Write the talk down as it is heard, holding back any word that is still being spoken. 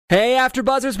Hey,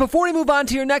 AfterBuzzers, before we move on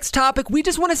to your next topic, we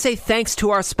just want to say thanks to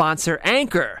our sponsor,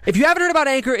 Anchor. If you haven't heard about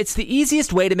Anchor, it's the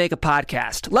easiest way to make a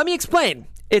podcast. Let me explain.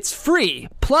 It's free.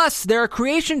 Plus, there are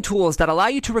creation tools that allow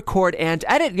you to record and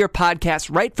edit your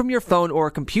podcast right from your phone or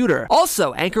computer.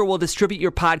 Also, Anchor will distribute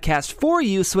your podcast for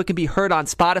you so it can be heard on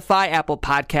Spotify, Apple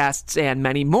Podcasts, and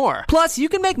many more. Plus, you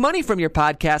can make money from your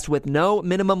podcast with no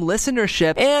minimum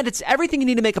listenership, and it's everything you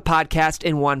need to make a podcast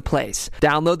in one place.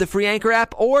 Download the free Anchor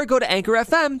app or go to Anchor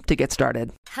FM to get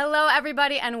started. Hello,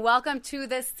 everybody, and welcome to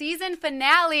the season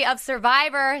finale of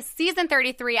Survivor, Season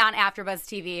 33 on AfterBuzz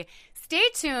TV. Stay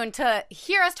tuned to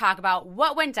hear us talk about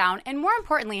what went down and, more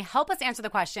importantly, help us answer the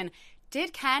question,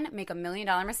 did Ken make $1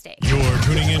 million mistake? You're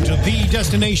tuning into the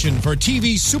destination for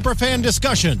TV superfan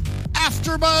discussion,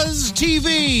 AfterBuzz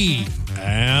TV.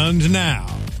 And now,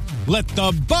 let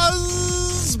the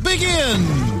buzz begin.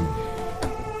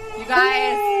 You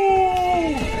guys,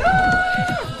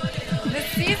 the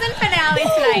season finale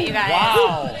tonight, you guys.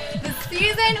 Wow. The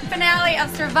season finale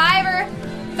of Survivor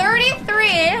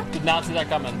 33. Did not see that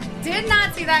coming. Did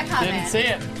not see that coming. Didn't see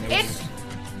it.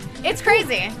 It's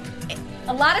crazy.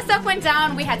 A lot of stuff went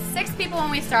down. We had 6 people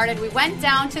when we started. We went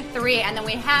down to 3, and then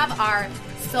we have our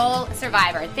sole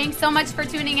survivor. Thanks so much for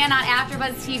tuning in on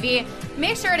AfterBuzz TV.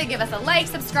 Make sure to give us a like,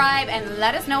 subscribe, and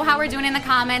let us know how we're doing in the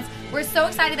comments. We're so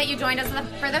excited that you joined us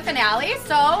for the finale.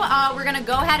 So we're going to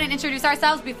go ahead and introduce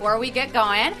ourselves before we get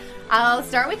going. I'll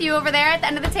start with you over there at the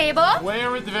end of the table.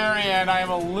 Where at the very end, I am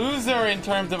a loser in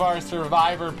terms of our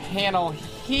Survivor panel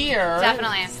here.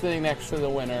 Definitely. Sitting next to the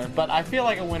winner. But I feel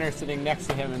like a winner sitting next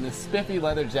to him in this spiffy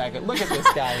leather jacket. Look at this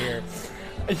guy here.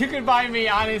 You can find me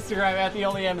on Instagram at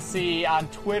TheOnlyMC, on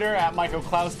Twitter at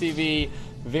MichaelKlausTV.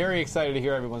 Very excited to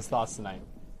hear everyone's thoughts tonight.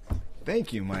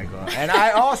 Thank you, Michael. And I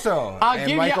also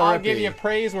I'll give you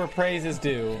praise where praise is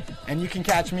due. And you can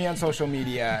catch me on social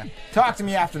media. Talk to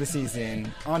me after the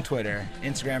season on Twitter,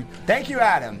 Instagram. Thank you,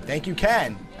 Adam. Thank you,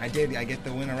 Ken. I get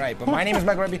the winner right. But my name is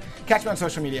Michael Rebby. Catch me on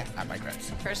social media at Mike Rebs.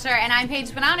 For sure. And I'm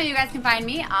Paige Bonanno. You guys can find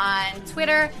me on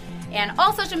Twitter and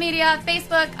all social media,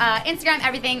 Facebook, Instagram,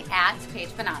 everything at Paige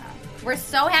Bonanno. We're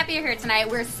so happy you're here tonight.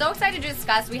 We're so excited to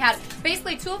discuss. We had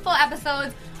basically 2 full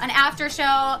episodes, an after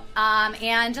show,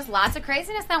 and just lots of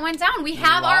craziness that went down. We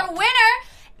have our winner,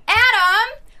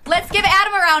 Adam. Let's give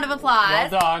Adam a round of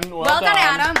applause. Well done. Well done,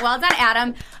 Adam. Well done,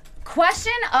 Adam.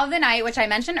 Question of the night, which I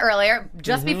mentioned earlier,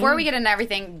 just before we get into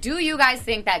everything, do you guys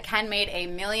think that Ken made a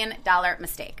 $1 million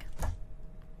mistake?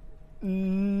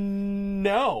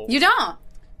 No. You don't?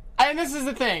 And this is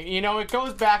the thing. You know, it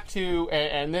goes back to,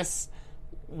 and this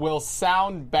will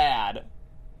sound bad.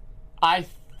 I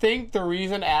think the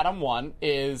reason Adam won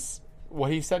is what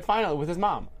he said finally with his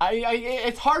mom.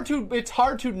 It's hard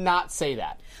to not say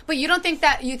that. But you don't think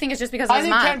that, you think it's just because of his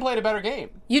mom? I think Ken played a better game.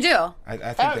 You do? I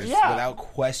think there's, without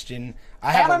question,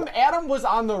 Adam was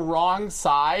on the wrong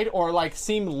side or like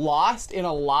seemed lost in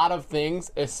a lot of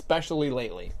things, especially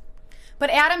lately. But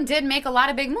Adam did make a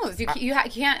lot of big moves. You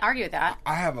can't argue with that.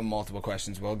 I have multiple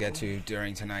questions we'll get to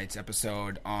during tonight's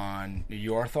episode on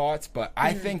your thoughts, but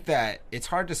I think that it's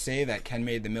hard to say that Ken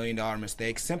made the $1 million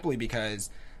mistake simply because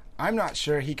I'm not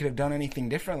sure he could have done anything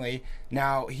differently.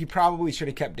 Now, he probably should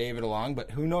have kept David along,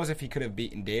 but who knows if he could have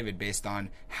beaten David based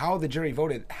on how the jury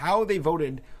voted. How they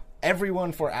voted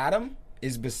everyone for Adam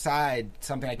is beside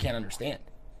something I can't understand.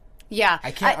 Yeah.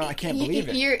 I can't believe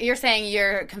it. You're saying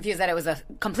you're confused that it was a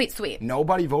complete sweep.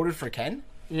 Nobody voted for Ken?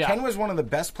 Yeah. Ken was one of the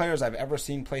best players I've ever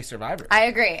seen play Survivor. I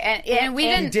agree. And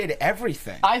he did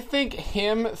everything. I think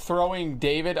him throwing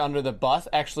David under the bus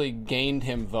actually gained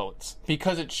him votes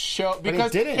because it showed. But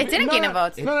it didn't. It didn't gain him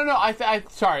votes. No.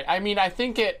 Sorry. I mean, I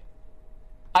think it.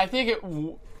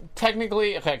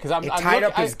 Technically, okay, because I'm tied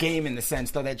up his game in the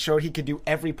sense, though, that showed he could do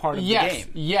every part of the game.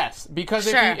 Yes, because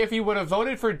if he would have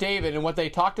voted for David, and what they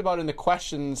talked about in the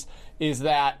questions is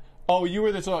that, oh,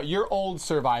 you're old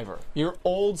Survivor. You're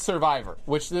old Survivor,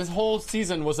 which this whole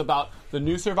season was about the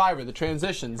new Survivor, the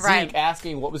transition, right. Zeke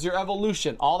asking, what was your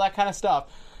evolution, all that kind of stuff,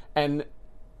 and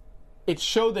it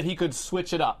showed that he could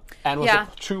switch it up and was a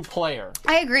true player.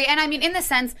 I agree, and I mean, in the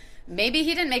sense, maybe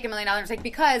he didn't make $1 million mistake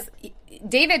because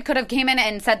David could have came in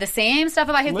and said the same stuff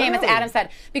about his game as Adam said.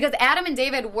 Because Adam and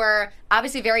David were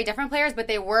obviously very different players, but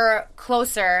they were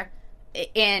closer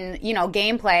in,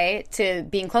 gameplay to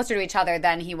being closer to each other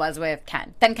than he was with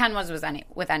Ken. Than Ken was with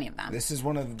any of them. This is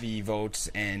one of the votes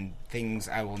and things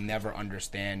I will never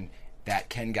understand, that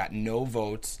Ken got no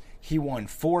votes. He won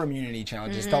 4 immunity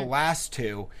challenges. The last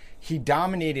 2, he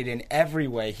dominated in every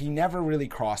way. He never really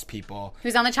crossed people. He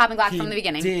was on the chopping block from the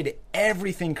beginning. He did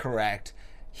everything correct.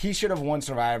 He should have won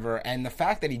Survivor, and the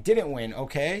fact that he didn't win,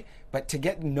 okay, but to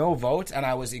get no votes, and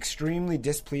I was extremely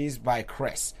displeased by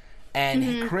Chris.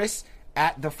 And Chris,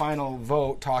 at the final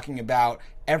vote, talking about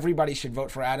everybody should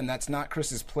vote for Adam. That's not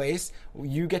Chris's place.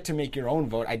 You get to make your own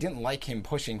vote. I didn't like him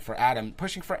pushing for Adam,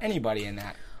 pushing for anybody in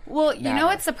that. Well, you know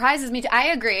what surprises me? I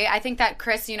agree. I think that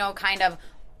Chris, kind of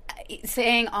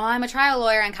saying, oh, I'm a trial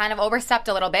lawyer, and kind of overstepped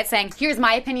a little bit, saying, here's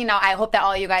my opinion now. I hope that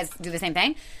all you guys do the same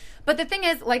thing. But the thing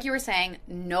is, like you were saying,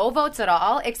 no votes at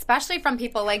all, especially from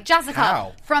people like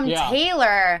Jessica, from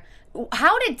Taylor.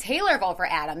 How did Taylor vote for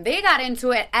Adam? They got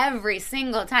into it every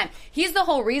single time. He's the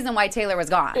whole reason why Taylor was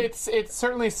gone. It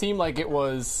certainly seemed like it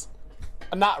was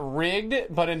not rigged,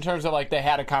 but in terms of like they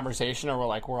had a conversation and were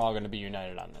like, we're all going to be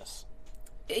united on this.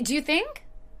 Do you think?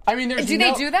 I mean, they do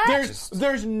that?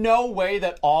 There's no way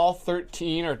that all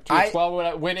 13 or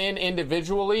 12 went in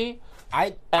individually.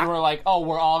 We're like, oh,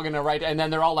 we're all going to write. And then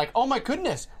they're all like, oh my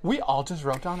goodness, we all just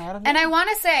wrote down Adam. And I want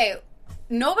to say,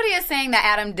 nobody is saying that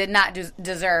Adam did not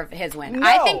deserve his win. No,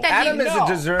 I think that Adam is a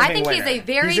deserving winner. I think he's a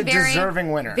very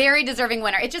deserving winner. Very deserving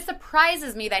winner. It just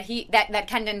surprises me that that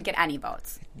Ken didn't get any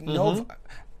votes. No,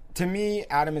 to me,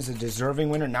 Adam is a deserving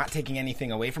winner. Not taking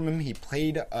anything away from him, he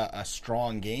played a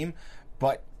strong game,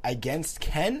 but against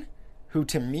Ken, who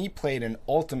to me played an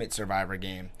ultimate Survivor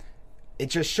game. It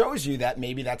just shows you that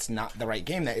maybe that's not the right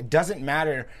game. That it doesn't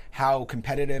matter how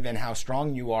competitive and how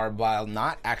strong you are while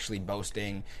not actually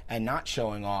boasting and not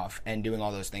showing off and doing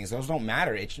all those things. Those don't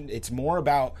matter. It's more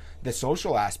about the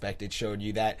social aspect. It showed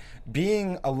you that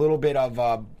being a little bit of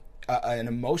an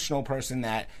emotional person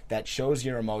that shows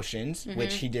your emotions,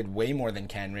 which he did way more than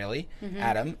Ken, really,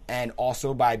 Adam, and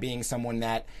also by being someone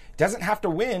that doesn't have to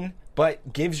win,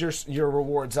 but gives your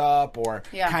rewards up or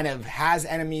kind of has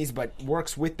enemies but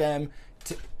works with them,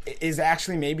 is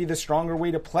actually maybe the stronger way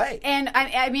to play. And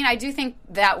I mean, I do think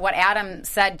that what Adam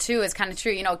said too is kind of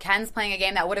true. Ken's playing a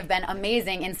game that would have been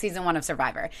amazing in season 1 of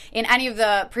Survivor, in any of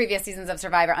the previous seasons of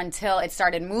Survivor, until it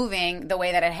started moving the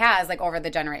way that it has, like over the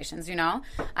generations.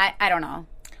 I don't know.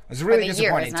 It's really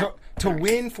disappointing to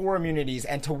win 4 immunities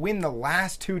and to win the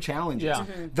last 2 challenges,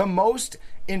 the most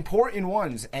important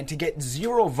ones, and to get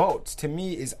 0 votes, to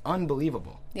me is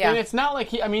unbelievable. Yeah. And it's not like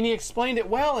he explained it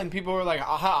well, and people were like,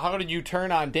 how did you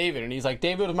turn on David? And he's like,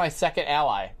 David was my second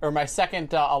ally, or my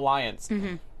second alliance.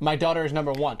 My daughter is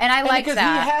number 1. And I like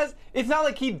that. It's not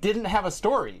like he didn't have a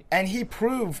story. And he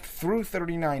proved through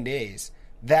 39 days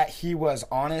that he was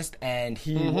honest, and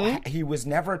he was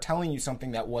never telling you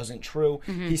something that wasn't true.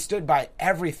 He stood by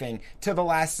everything to the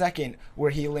last second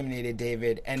where he eliminated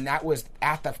David, and that was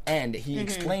at the end. He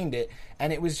explained it,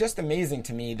 and it was just amazing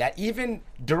to me that even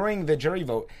during the jury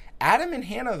vote, Adam and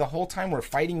Hannah the whole time were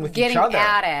fighting with each other. Getting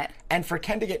at it. And for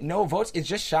Ken to get no votes, it's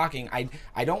just shocking.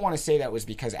 I don't want to say that was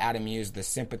because Adam used the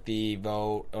sympathy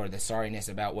vote or the sorriness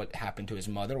about what happened to his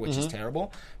mother, which is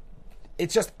terrible.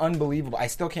 It's just unbelievable. I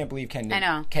still can't believe Ken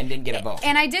didn't get a vote.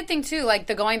 And I did think, too, like,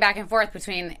 the going back and forth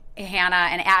between Hannah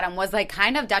and Adam was, like,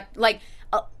 kind of,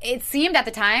 it seemed at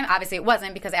the time, obviously it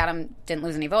wasn't because Adam didn't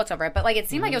lose any votes over it, but, like, it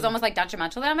seemed like it was almost, like,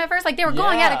 detrimental to them at first. Like, they were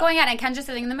going at it, and Ken just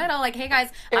sitting in the middle, like, hey, guys,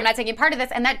 I'm not taking part of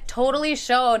this. And that totally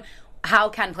showed how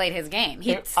Ken played his game.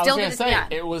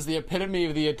 It was the epitome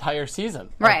of the entire season.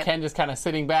 Right. Like Ken just kind of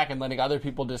sitting back and letting other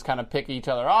people just kind of pick each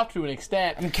other off to an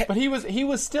extent. But he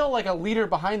was still like a leader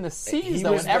behind the scenes,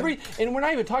 though. And we're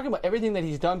not even talking about everything that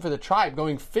he's done for the tribe,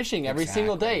 going fishing every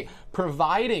single day,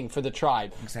 providing for the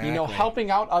tribe,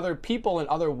 helping out other people in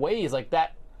other ways like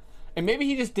that. And maybe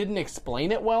he just didn't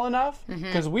explain it well enough,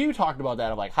 because we talked about that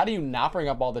of like, how do you not bring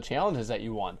up all the challenges that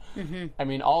you won? I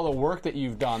mean, all the work that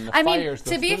you've done, the fires, the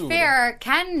food. To be fair,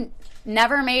 Ken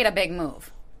never made a big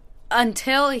move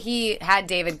until he had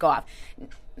David go off.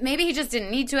 Maybe he just didn't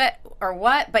need to it or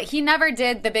what, but he never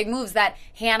did the big moves that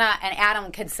Hannah and Adam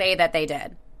could say that they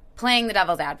did, playing the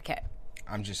devil's advocate.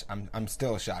 I'm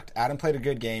still shocked. Adam played a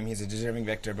good game. He's a deserving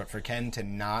victor, but for Ken to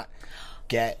not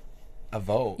get a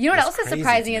vote. You know what else is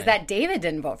surprising is that David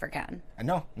didn't vote for Ken.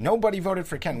 No, nobody voted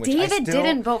for Ken. David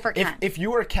didn't vote for Ken. If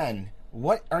you were Ken,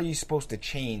 what are you supposed to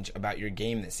change about your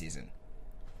game this season?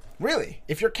 Really,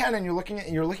 if you're Ken and you're looking at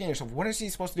yourself, what is he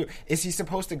supposed to do? Is he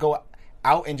supposed to go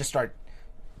out and just start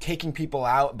taking people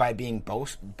out by being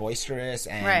boisterous?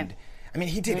 And right. I mean,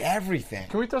 he did everything.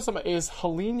 Can we throw some? Is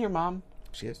Helene your mom?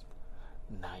 She is.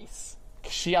 Nice.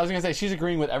 I was going to say, she's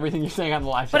agreeing with everything you're saying on the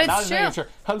live show. But it's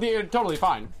true. You're totally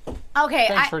fine. Okay,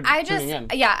 Thanks for tuning in.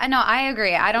 Yeah, I know, I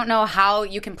agree. I don't know how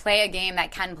you can play a game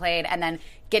that Ken played and then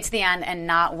get to the end and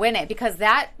not win it, because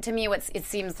that, to me, it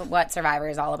seems what Survivor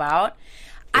is all about.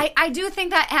 I do think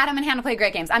that Adam and Hannah played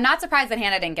great games. I'm not surprised that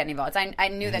Hannah didn't get any votes. I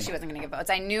knew that she wasn't going to get votes.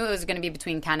 I knew it was going to be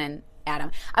between Ken and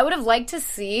Adam. I would have liked to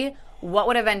see what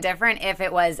would have been different if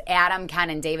it was Adam, Ken,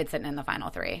 and David sitting in the final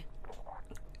 3.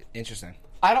 Interesting.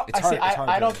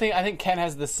 I think Ken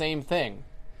has the same thing.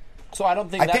 So I don't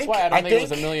think that's why I don't think it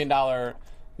was $1 million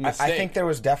mistake. I think there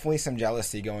was definitely some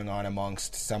jealousy going on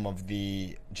amongst some of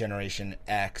the Generation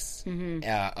X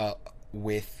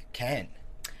with Ken.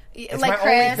 It's like my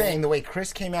Chris. only thing, the way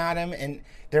Chris came at him, and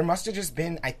there must have just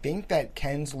been, I think that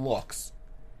Ken's looks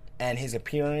and his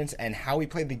appearance and how he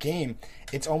played the game,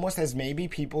 it's almost as maybe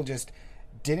people just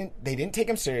didn't take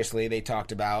him seriously. They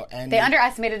talked about, and they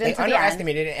underestimated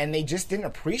it. And they just didn't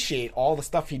appreciate all the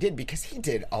stuff he did, because he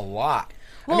did a lot.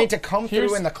 Well, I mean, to come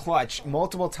through in the clutch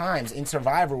multiple times in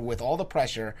Survivor with all the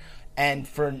pressure, and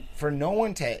for no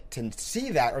one to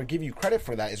see that or give you credit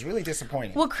for that is really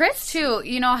disappointing. Well, Chris, too,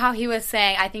 you know how he was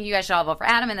saying, I think you guys should all vote for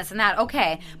Adam and this and that.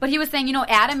 Okay. But he was saying, you know,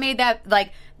 Adam made that,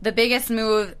 like, the biggest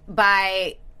move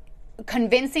by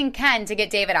convincing Ken to get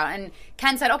David out. And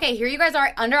Ken said, okay, here you guys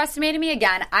are underestimating me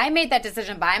again. I made that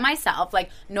decision by myself. Like,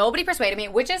 nobody persuaded me,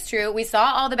 which is true. We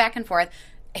saw all the back and forth.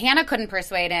 Hannah couldn't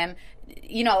persuade him.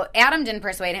 You know, Adam didn't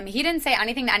persuade him. He didn't say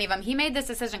anything to any of them. He made this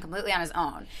decision completely on his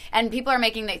own. And people are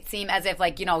making it seem as if,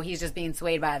 like, you know, he's just being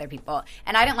swayed by other people.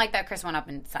 And I didn't like that Chris went up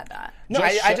and said that. No,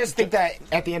 I just think that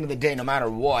at the end of the day, no matter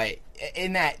what,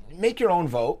 in that, make your own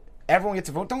vote. Everyone gets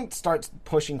a vote. Don't start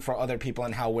pushing for other people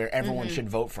and where everyone should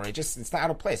vote for it. It's not out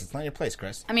of place. It's not your place,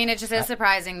 Chris. I mean, it just is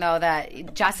surprising, though,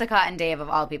 that Jessica and Dave, of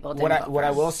all people, didn't vote What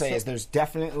I will say is there's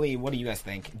definitely, what do you guys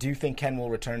think? Do you think Ken will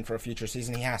return for a future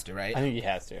season? He has to, right? I think he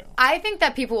has to. I think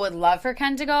that people would love for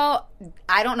Ken to go.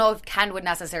 I don't know if Ken would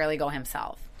necessarily go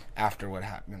himself. After what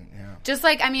happened, yeah. Just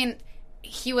like, I mean,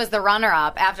 he was the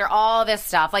runner-up after all this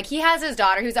stuff. Like, he has his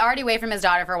daughter, who's already away from his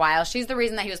daughter for a while. She's the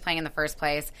reason that he was playing in the first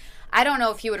place. I don't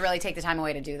know if he would really take the time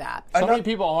away to do that. So many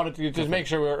people, I wanted to just make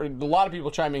sure, a lot of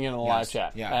people chiming in the live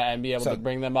chat and be able to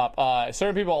bring them up. A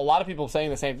lot of people saying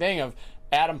the same thing of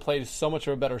Adam plays so much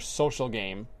of a better social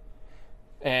game.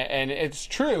 And it's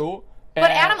true.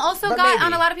 But Adam also got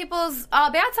on a lot of people's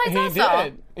bad sides also.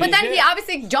 Did. But then he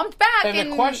obviously jumped back.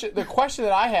 And the question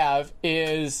that I have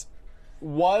is,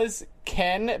 was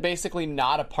Ken basically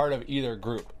not a part of either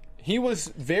group? He was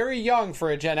very young for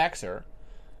a Gen Xer.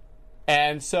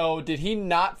 And so did he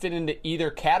not fit into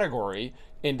either category,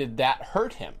 and did that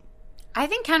hurt him? I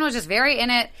think Ken was just very in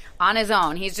it on his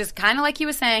own. He's just kind of like he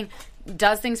was saying,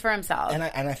 does things for himself. And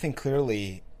I think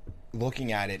clearly,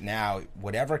 looking at it now,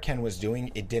 whatever Ken was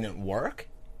doing, it didn't work.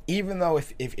 Even though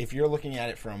if you're looking at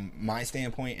it from my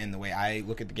standpoint and the way I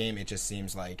look at the game, it just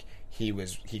seems like he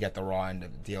got the raw end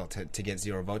of the deal to get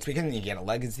 0 votes. Because he get a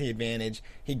legacy advantage.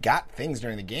 He got things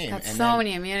during the game. Got so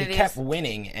many immunities. He kept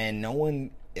winning, and no one...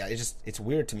 Yeah, it's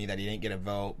weird to me that he didn't get a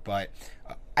vote, but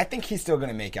I think he's still going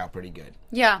to make out pretty good.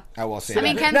 Yeah. I will say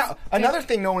that. Now, another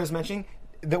thing no one is mentioning,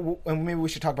 and maybe we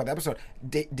should talk about the episode,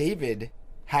 David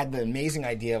had the amazing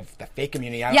idea of the fake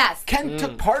immunity. Yes. Ken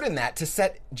took part in that to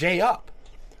set Jay up.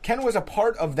 Ken was a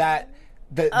part of that.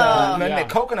 The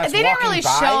coconuts. They didn't really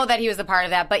show that he was a part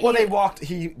of that, but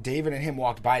David and him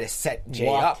walked by to set Jay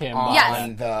up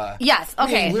on the. Yes.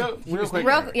 Okay. Real quick.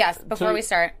 Before we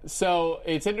start. So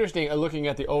it's interesting looking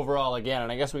at the overall again, and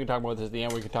I guess we can talk about this at the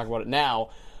end. We can talk about it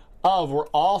now. We're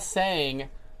all saying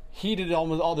he did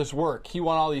almost all this work. He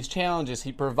won all these challenges.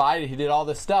 He provided. He did all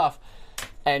this stuff,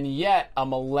 and yet a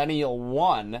millennial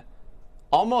won.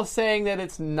 Almost saying that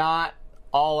it's not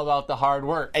all about the hard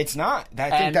work. It's not. I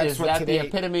think that's what the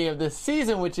epitome of this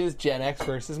season, which is Gen X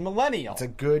versus Millennial.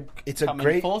 It's a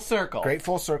great full circle. Great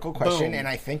full circle question, Boom. And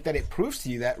I think that it proves to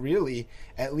you that really,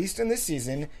 at least in this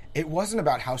season, it wasn't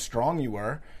about how strong you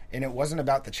were, and it wasn't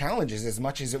about the challenges as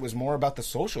much as it was more about the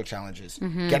social challenges.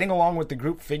 Mm-hmm. Getting along with the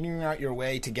group, figuring out your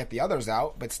way to get the others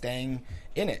out, but staying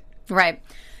in it. Right.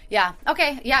 Yeah.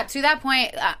 Okay. Yeah. To that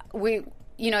point,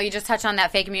 you just touched on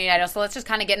that fake immunity idol, so let's just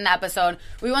kind of get in the episode.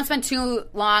 We won't spend too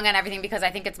long on everything because I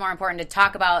think it's more important to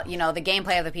talk about, the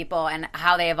gameplay of the people and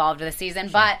how they evolved this season.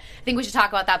 Sure. But I think we should talk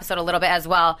about the episode a little bit as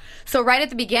well. So right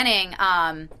at the beginning,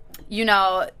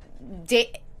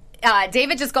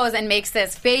 David just goes and makes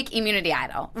this fake immunity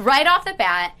idol right off the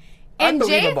bat. And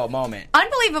Unbelievable moment.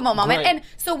 Great. And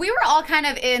so we were all kind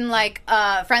of in like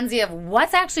a frenzy of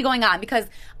what's actually going on, because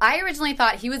I originally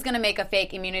thought he was going to make a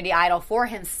fake immunity idol for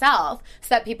himself so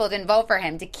that people didn't vote for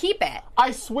him to keep it.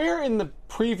 I swear in the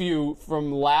preview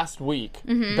from last week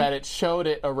that it showed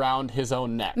it around his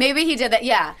own neck. Maybe he did that,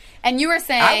 yeah. And you were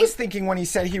saying... I was thinking when he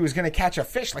said he was going to catch a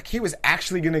fish, like he was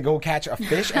actually going to go catch a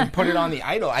fish and put it on the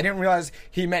idol. I didn't realize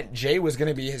he meant Jay was going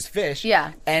to be his fish.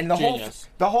 Yeah. And the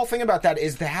whole thing about that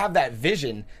is to have that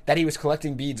vision that he was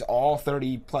collecting beads all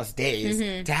 30 plus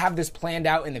days, to have this planned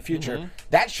out in the future,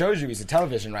 that shows you he's a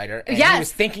television writer. And he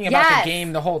was thinking about the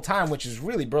game the whole time, which is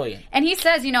really brilliant. And he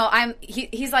says,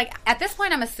 he's like, at this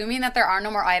point I'm assuming that there are no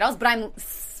more idols, but I'm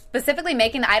specifically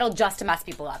making the idol just to mess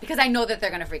people up because I know that they're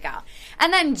going to freak out.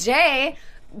 And then Jay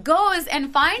goes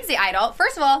and finds the idol.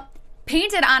 First of all,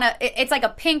 painted on it's like a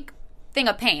pink thing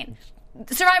of paint.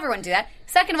 Survivor wouldn't do that.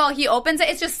 Second of all, he opens it.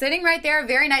 It's just sitting right there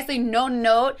very nicely. No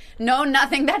note, no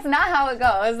nothing. That's not how it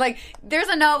goes. Like, there's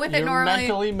a note with it normally. You're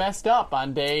mentally messed up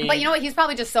on day... But you know what? He's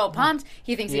probably just so pumped.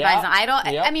 He thinks he finds an idol.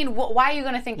 I mean, why are you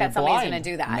going to think that somebody's going to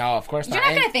do that? No, of course not. You're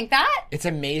not going to think that? It's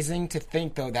amazing to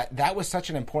think, though, that was such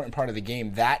an important part of the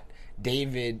game. That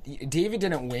David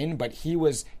didn't win, but he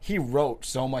wrote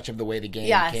so much of the way the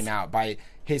game came out by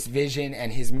his vision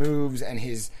and his moves and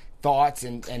his thoughts,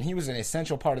 and he was an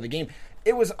essential part of the game.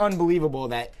 It was unbelievable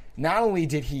that not only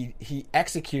did he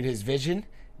execute his vision,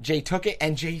 Jay took it,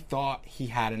 and Jay thought he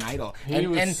had an idol. He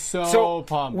was so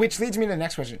pumped. Which leads me to the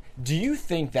next question. Do you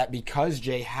think that because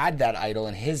Jay had that idol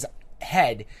in his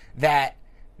head, that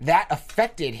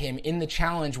affected him in the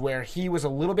challenge where he was a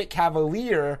little bit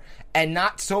cavalier and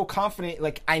not so confident,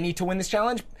 like, I need to win this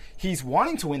challenge? He's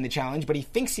wanting to win the challenge, but he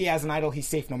thinks he has an idol. He's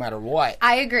safe no matter what.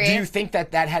 I agree. Do you think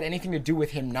that had anything to do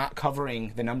with him not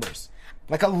covering the numbers?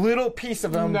 Like a little piece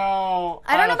of him. No.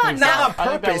 I don't know about not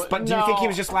on purpose, but do you think he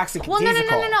was just lackadaisical?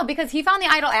 Well, no, because he found the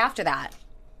idol after that.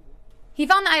 He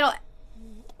found the idol...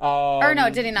 or no,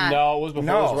 did he not? No, it was before.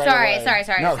 No. It was right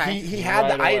Sorry. No, he had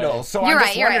the idol. So You're I'm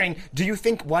just right, wondering, do you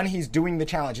think when he's doing the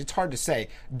challenge, it's hard to say,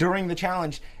 during the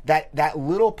challenge, that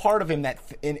little part of him that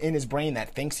in his brain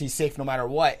that thinks he's safe no matter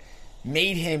what,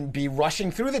 made him be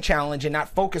rushing through the challenge and not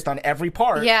focused on every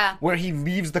part, where he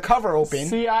leaves the cover open?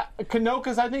 See,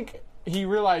 because I think he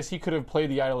realized he could have played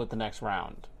the idol at the next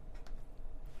round.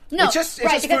 No, it's just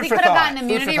because he could have gotten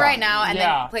immunity right now and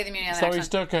then play the immunity on the next So he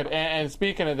still could. And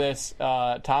speaking of this,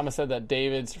 Thomas said that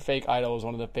David's fake idol was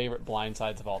one of the favorite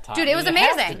blindsides of all time. Dude, it was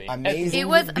amazing. Amazing. It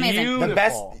was amazing.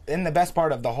 The best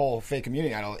part of the whole fake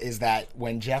immunity idol is that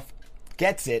when Jeff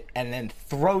gets it and then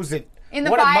throws it in the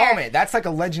what fire. A moment. That's like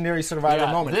a legendary Survivor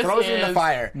moment. Throws it in the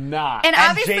fire. Not. And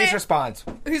obviously, Jay's response.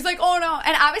 He's like, oh no.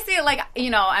 And obviously, like,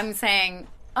 I'm saying,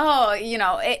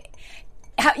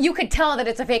 you could tell that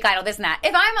it's a fake idol, this and that.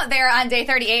 If I'm there on day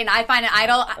 38 and I find an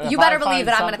idol, you better believe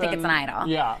that I'm going to think it's an idol.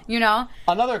 Yeah. You know?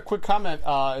 Another quick comment,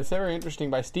 it's very interesting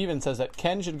by Steven, says that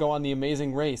Ken should go on The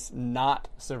Amazing Race, not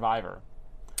Survivor.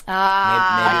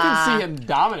 I can see him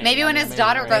dominating. Maybe when his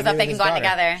daughter grows up, they can go on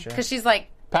together. Because she's like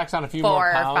packs on a few 4 more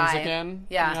or pounds 5. again.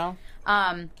 Yeah.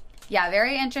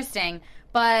 Very interesting.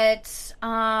 But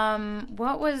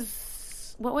what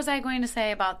was I going to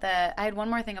say about I had one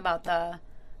more thing about the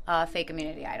fake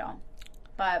immunity idol.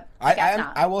 But I guess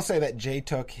not. I will say that Jay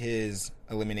took his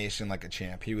elimination like a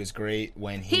champ. He was great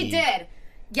when he did.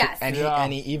 Yes.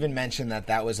 And he even mentioned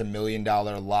that was $1 million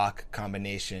lock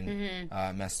combination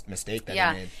mistake that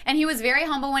he made. And he was very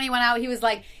humble when he went out. He was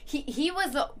like, he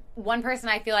was the one person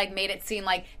I feel like made it seem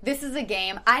like this is a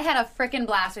game. I had a freaking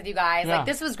blast with you guys. Like,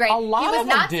 this was great. A lot of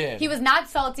them did. He was not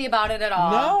salty about it at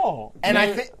all. No. And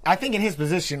I think in his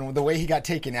position, the way he got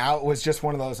taken out was just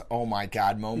one of those, oh my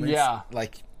God moments. Yeah.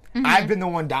 Like, I've been the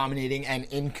one dominating and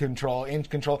in control.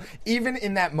 Even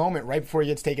in that moment, right before he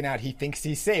gets taken out, he thinks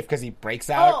he's safe because he breaks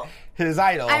out his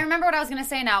idol. I remember what I was going to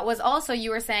say now. Was also you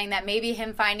were saying that maybe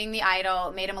him finding the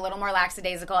idol made him a little more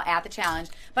lackadaisical at the challenge.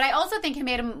 But I also think it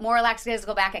made him more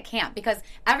lackadaisical back at camp because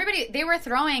they were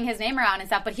throwing his name around and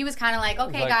stuff, but he was kind of like,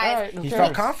 okay, guys. He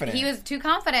felt confident. He was too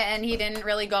confident and he didn't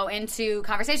really go into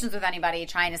conversations with anybody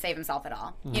trying to save himself at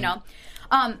all. You know?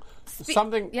 I was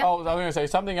going to say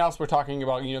something else we're talking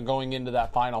about, going into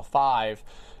that final 5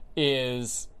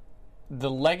 is the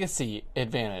legacy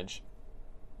advantage.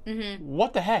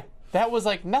 What the heck? That was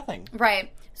like nothing.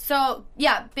 Right. So,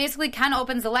 basically kind of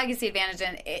opens the legacy advantage,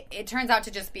 and it turns out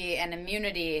to just be an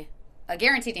immunity, a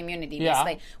guaranteed immunity,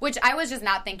 basically. Which I was just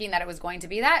not thinking that it was going to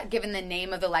be that, given the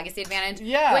name of the legacy advantage.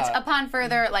 Yeah. Which, upon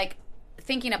further,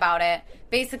 thinking about it,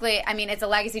 basically, I mean, it's a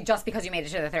legacy just because you made it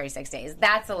to the 36 days.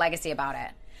 That's a legacy about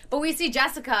it. But we see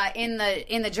Jessica in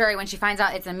the jury when she finds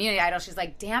out it's an immunity idol. She's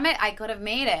like, damn it, I could have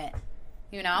made it.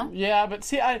 You know? Yeah, but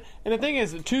see, and the thing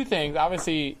is, 2 things,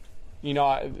 obviously, 2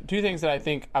 things that I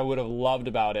think I would have loved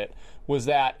about it was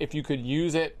that if you could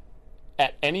use it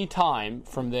at any time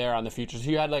from there on the future, so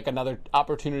you had another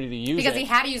opportunity to use it. Because he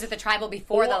had to use it the tribal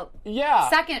before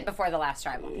second before the last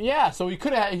tribal. Yeah, so he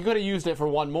could have used it for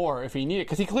one more if he needed,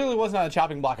 because he clearly wasn't on the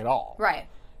chopping block at all. Right.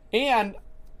 And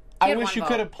I wish you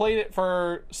could have played it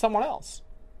for someone else.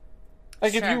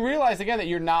 If you realize again that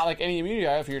you're not any immunity,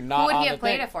 if you're not, who would he have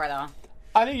played it for though?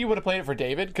 I think you would have played it for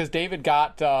David because David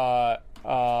got.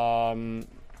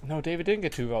 No, David didn't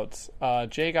get 2 votes.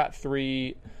 Jay got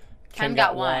 3. Ken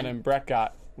got 1, and Brett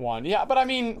got 1. Yeah, but I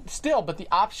mean, still, but the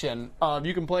option of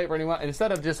you can play it for anyone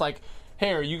instead of just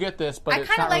here, you get this, but I it's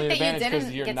kind not of like really an that you advantage because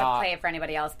didn't you're get not. to play it for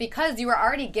anybody else because you were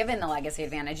already given the legacy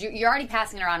advantage. You're already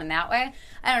passing it around in that way.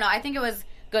 I don't know. I think it was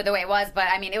good the way it was, but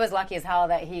I mean, it was lucky as hell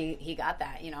that he got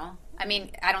that, you know? I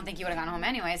mean, I don't think he would have gone home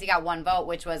anyways. He got one vote,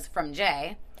 which was from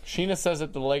Jay. Sheena says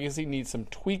that the legacy needs some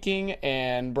tweaking,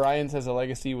 and Brian says the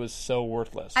legacy was so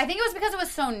worthless. I think it was because it was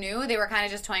so new, they were kind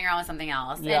of just toying around with something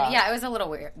else. Yeah. And yeah, it was a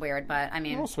little weird, but I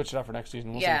mean... We'll switch it up for next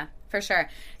season. We'll yeah, see. for sure.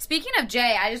 Speaking of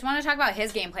Jay, I just want to talk about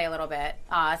his gameplay a little bit,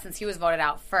 since he was voted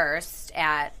out first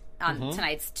on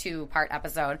tonight's 2-part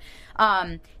episode.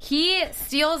 He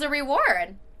steals a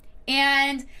reward.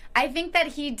 And I think that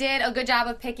he did a good job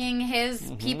of picking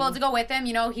his people to go with him.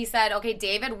 You know, he said, okay,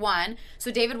 David won.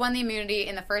 So David won the immunity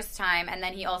in the first time, and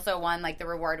then he also won, like, the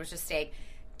reward, which is steak.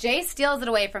 Jay steals it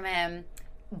away from him,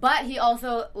 but he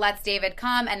also lets David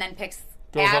come and then picks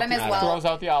Adam as well. Throws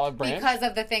out the olive branch. Because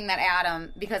of the thing that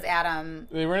Adam...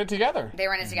 They were in it together.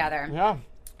 Yeah.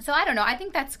 So I don't know. I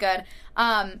think that's good.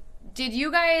 Did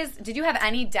you have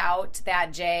any doubt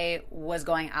that Jay was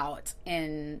going out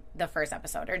in the first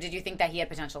episode, or did you think that he had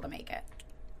potential to make it?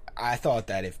 I thought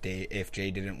that if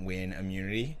Jay didn't win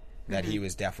immunity, that he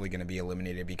was definitely going to be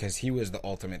eliminated because he was the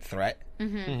ultimate threat,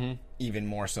 even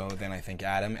more so than I think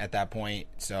Adam at that point.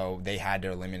 So they had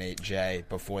to eliminate Jay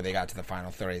before they got to the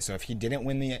final 30. So if he didn't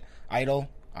win the idol,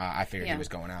 I figured he was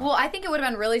going out. Well, I think it would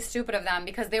have been really stupid of them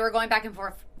because they were going back and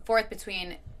forth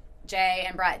between Jay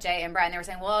and Brett, and they were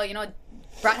saying, well, you know,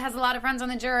 Brett has a lot of friends on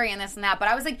the jury and this and that. But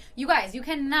I was like, you guys, you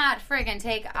cannot friggin'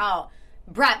 take out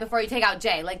Brett before you take out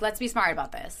Jay. Like, let's be smart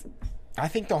about this. I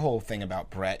think the whole thing about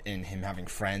Brett and him having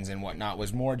friends and whatnot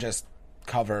was more just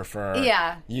cover for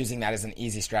using that as an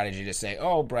easy strategy to say,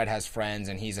 oh, Brett has friends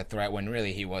and he's a threat, when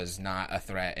really he was not a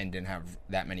threat and didn't have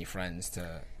that many friends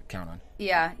to count on.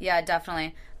 Yeah,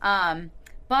 definitely.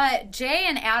 But Jay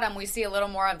and Adam, we see a little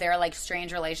more of their, like,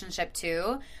 strange relationship,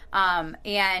 too.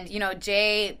 And, you know,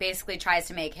 Jay basically tries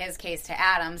to make his case to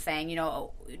Adam, saying, you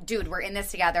know, dude, we're in this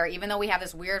together. Even though we have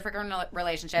this weird freaking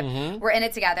relationship, we're in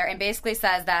it together. And basically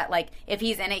says that, like, if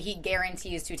he's in it, he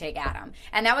guarantees to take Adam.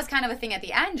 And that was kind of a thing at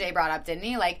the end Jay brought up, didn't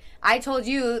he? Like, I told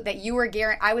you that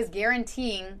I was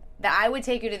guaranteeing that I would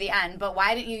take you to the end, but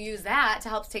why didn't you use that to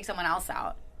help take someone else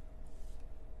out?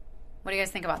 What do you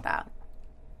guys think about that?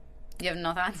 You have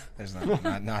no thoughts? There's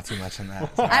not too much on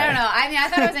that. Sorry. I don't know. I mean, I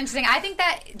thought it was interesting. I think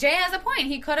that Jay has a point.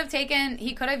 He could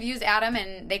have used Adam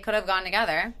and they could have gone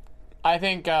together. I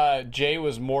think Jay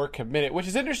was more committed, which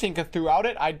is interesting because throughout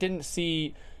it, I didn't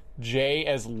see Jay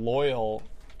as loyal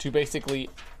to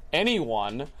basically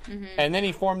anyone. And then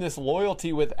he formed this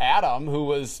loyalty with Adam, who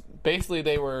was basically,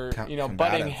 they were,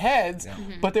 butting heads,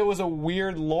 but there was a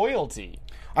weird loyalty.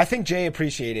 I think Jay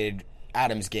appreciated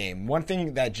Adam's game. One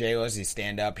thing that Jay was, he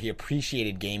stand up, he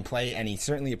appreciated gameplay, and he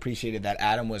certainly appreciated that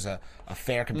Adam was a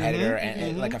fair competitor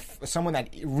and like someone that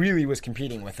really was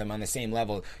competing with him on the same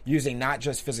level, using not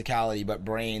just physicality but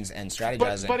brains and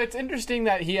strategizing. But it's interesting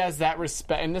that he has that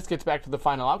respect, and this gets back to the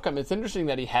final outcome. It's interesting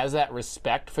that he has that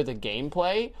respect for the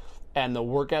gameplay and the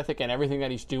work ethic and everything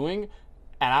that he's doing,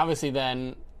 and obviously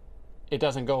then it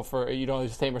doesn't go for, the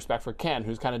same respect for Ken,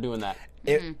 who's kind of doing that.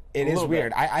 It is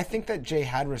weird. I think that Jay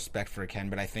had respect for Ken,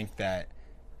 but I think that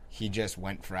he just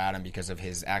went for Adam because of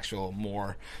his actual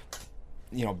more,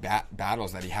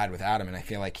 battles that he had with Adam, and I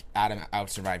feel like Adam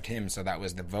out-survived him, so that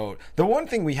was the vote. The one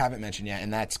thing we haven't mentioned yet,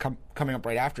 and that's coming up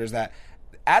right after, is that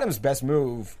Adam's best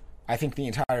move, I think the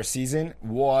entire season,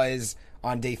 was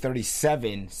on day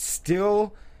 37,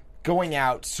 still going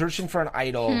out, searching for an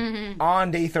idol on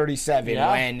day 37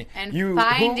 when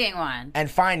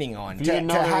finding one. You didn't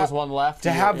know there was one left.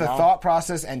 To have the thought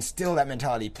process and still that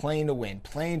mentality, playing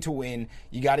to win.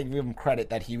 You got to give him credit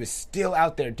that he was still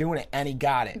out there doing it, and he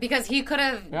got it. Because he could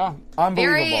have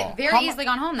unbelievable. very easily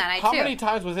gone home that night, How many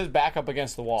times was his back up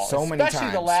against the wall? So many times.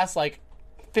 Especially the last,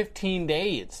 15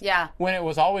 days. Yeah. When it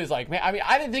was always I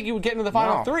didn't think he would get into the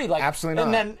final three. Absolutely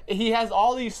not. And then he has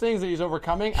all these things that he's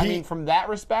overcoming. From that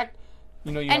respect,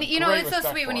 it's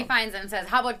so sweet when he finds it and says,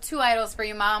 "How about 2 idols for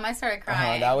you, Mom?" I started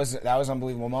crying. That was an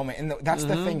unbelievable moment, and that's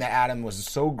the thing that Adam was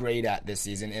so great at this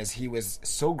season, is he was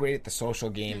so great at the social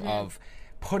game of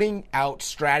putting out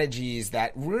strategies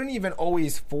that weren't even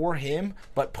always for him,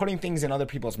 but putting things in other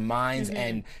people's minds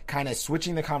and kind of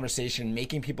switching the conversation,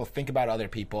 making people think about other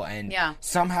people, and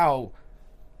somehow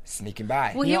sneaking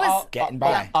by. Well, getting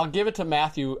by. I'll give it to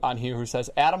Matthew on here, who says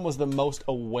Adam was the most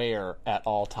aware at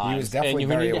all times. He was definitely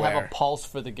very aware. And you need to have a pulse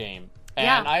for the game.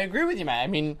 And I agree with you, Matt.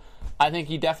 I think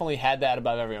he definitely had that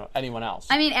above anyone else.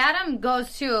 Adam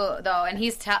goes too, though, and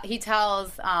he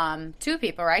tells 2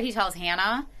 people, right? He tells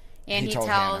Hannah And he told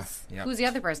tells Hannah. Yep. who's the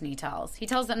other person he tells? He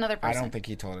tells another person. I don't think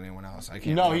he told anyone else. I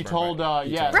can't. No, remember, he told.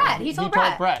 but Brett. He told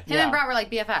Brett. Him yeah. and Brett were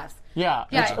like BFFs. Yeah.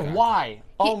 Yeah. Why?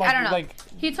 Oh my. I don't know. Like,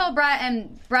 he told Brett,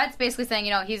 and Brett's basically saying,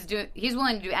 you know, he's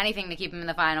willing to do anything to keep him in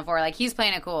the Final Four. Like, he's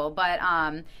playing it cool. But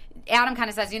Adam kind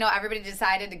of says, you know, everybody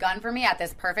decided to gun for me at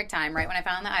this perfect time, right when I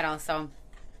found the idol. So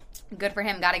good for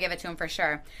him. Got to give it to him for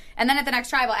sure. And then at the next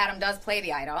tribal, Adam does play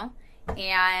the idol.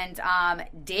 And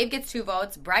Dave gets 2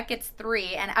 votes, Brett gets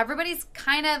 3, and everybody's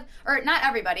kind of, or not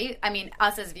everybody, I mean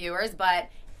us as viewers, but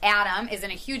Adam is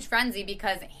in a huge frenzy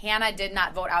because Hannah did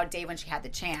not vote out Dave when she had the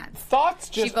chance. Thoughts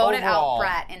just She voted overall,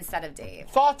 out Brett instead of Dave.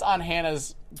 Thoughts on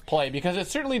Hannah's play, because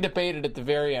it's certainly debated at the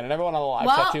very end, and everyone on the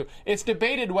live chat too. It's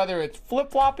debated whether it's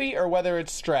flip-floppy or whether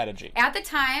it's strategy. At the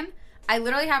time, I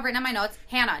literally have written on my notes,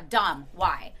 Hannah, dumb,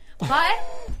 why? But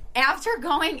after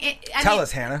going... Tell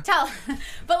us, Hannah.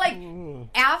 But, like,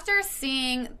 after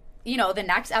seeing, you know, the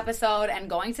next episode and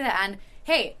going to the end,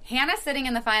 hey, Hannah's sitting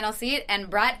in the final seat and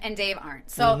Brett and Dave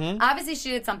aren't. So, obviously, she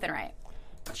did something right.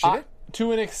 She did?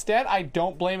 To an extent, I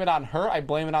don't blame it on her. I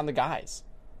blame it on the guys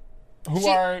who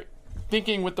are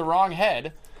thinking with the wrong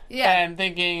head and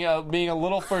thinking of being a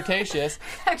little flirtatious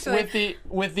Actually,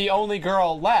 with the only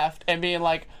girl left and being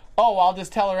like, oh, I'll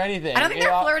just tell her anything. I don't think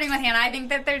they're flirting with Hannah. I think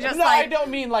that they're just no, like... I don't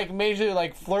mean like majorly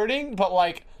like flirting, but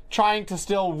like trying to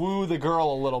still woo the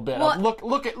girl a little bit. Well,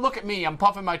 look at me. I'm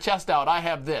puffing my chest out. I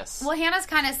have this. Well, Hannah's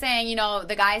kind of saying, you know,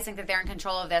 the guys think that they're in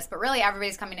control of this, but really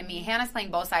everybody's coming to me. Hannah's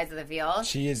playing both sides of the field.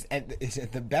 She is.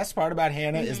 The best part about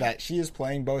Hannah is that she is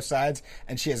playing both sides,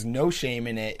 and she has no shame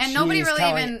in it. And nobody really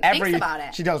even thinks about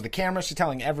it. She tells the camera. She's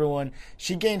telling everyone.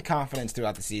 She gained confidence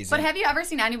throughout the season. But have you ever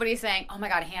seen anybody saying, oh my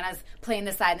God, Hannah's playing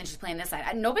this side and then she's playing this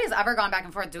side? Nobody's ever gone back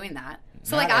and forth doing that.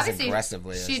 So, Not like, as obviously,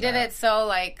 aggressively she as did that. it so,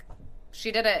 like...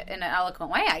 She did it in an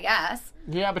eloquent way, I guess.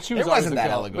 Yeah, but she was It always wasn't the that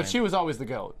goat. eloquent. But she was always the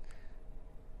goat.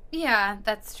 Yeah,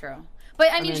 that's true. But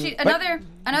I mean, mean,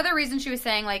 another reason she was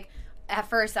saying, like, at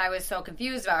first I was so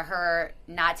confused about her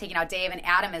not taking out Dave, and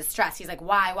Adam is stressed. He's like,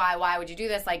 why would you do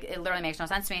this? Like, it literally makes no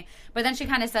sense to me. But then she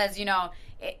kind of says, you know,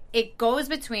 it goes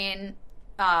between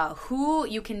who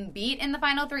you can beat in the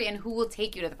final 3 and who will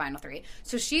take you to the final 3.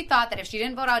 So she thought that if she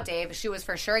didn't vote out Dave, she was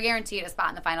for sure guaranteed a spot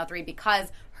in the final 3 because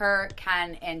her,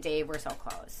 Ken, and Dave were so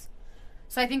close.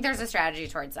 So I think there's a strategy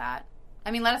towards that.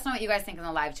 I mean, let us know what you guys think in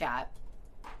the live chat.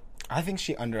 I think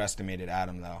she underestimated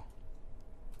Adam, though.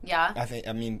 Yeah?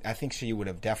 I think she would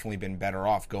have definitely been better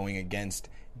off going against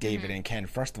David and Ken,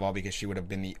 first of all, because she would have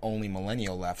been the only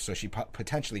millennial left, so she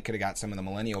potentially could have got some of the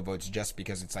millennial votes just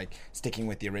because it's like sticking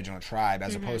with the original tribe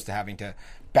as opposed to having to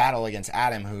battle against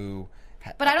Adam, who...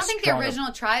 But I don't think the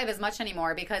original tribe is much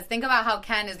anymore, because think about how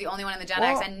Ken is the only one in the Gen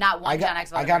X and not one Gen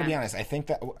X voter. I got to be honest. I think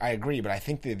that I agree, but I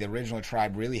think the original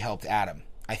tribe really helped Adam.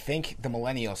 I think the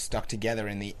millennials stuck together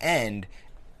in the end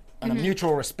on a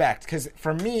mutual respect. Because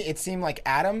for me, it seemed like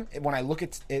Adam, when I look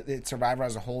at Survivor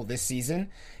as a whole this season,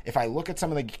 if I look at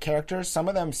some of the characters, some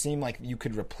of them seem like you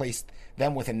could replace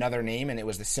them with another name and it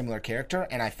was a similar character.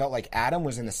 And I felt like Adam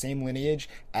was in the same lineage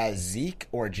as Zeke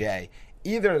or Jay.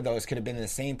 Either of those could have been in the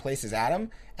same place as Adam,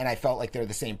 and I felt like they're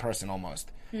the same person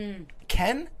almost.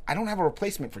 Ken, I don't have a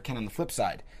replacement for Ken on the flip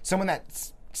side. Someone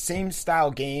that same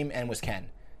style game and was Ken.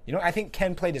 You know, I think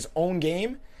Ken played his own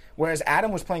game, whereas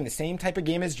Adam was playing the same type of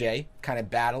game as Jay, kind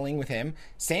of battling with him.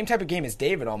 Same type of game as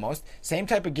David almost. Same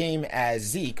type of game as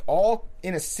Zeke, all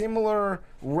in a similar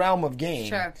realm of game.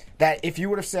 Sure. That if you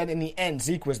would have said in the end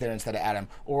Zeke was there instead of Adam,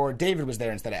 or David was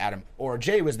there instead of Adam, or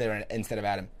Jay was there instead of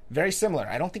Adam, very similar.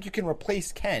 I don't think you can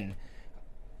replace Ken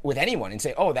with anyone and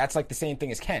say, oh, that's like the same thing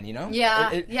as Ken, you know?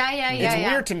 Yeah. It's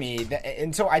Yeah. weird to me.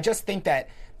 And so I just think that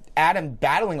Adam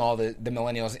battling all the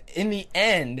millennials, in the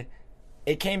end,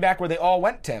 it came back where they all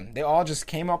went to him. They all just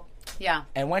came up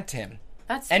and went to him.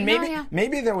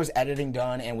 Maybe there was editing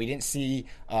done and we didn't see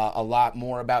a lot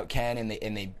more about Ken and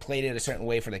they played it a certain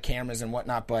way for the cameras and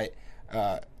whatnot, but...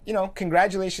 you know,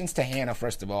 congratulations to Hannah,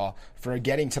 first of all, for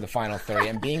getting to the final 3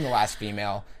 and being the last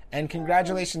female. And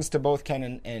congratulations to both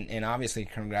Ken and obviously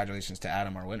congratulations to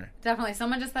Adam, our winner. Definitely.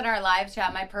 Someone just said in our live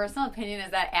chat, my personal opinion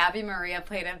is that Abby Maria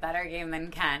played a better game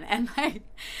than Ken. And like,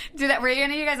 were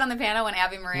any of you guys on the panel when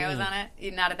Abby Maria was on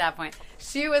it? Not at that point.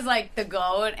 She was like the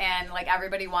GOAT, and like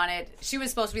everybody she was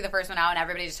supposed to be the first one out, and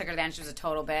everybody just took her advantage. She was a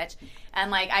total bitch.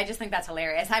 And like, I just think that's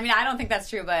hilarious. I mean, I don't think that's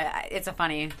true, but it's a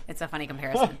funny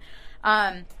comparison.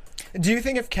 Do you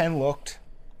think if Ken looked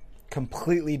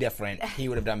completely different, he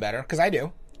would have done better? Because I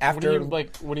do. After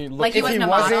what do you look? Like he wasn't a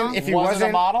model? If he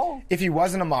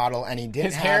wasn't a model and he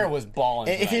didn't his hair was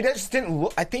balling. If he just didn't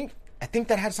look, I think I think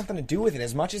that had something to do with it.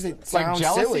 As much as it Like sounds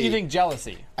jealousy? silly, You think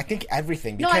jealousy? I think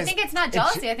everything. No, Because I think it's not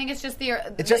jealousy. I think it's just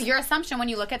your assumption when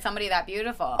you look at somebody that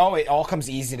beautiful. Oh, it all comes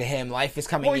easy to him. Life is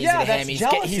coming easy to him. That's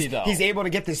jealousy, though. He's able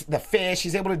to get the fish.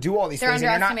 He's able to do all these They're things. And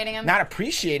you're underestimating him. not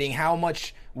appreciating how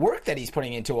much work that he's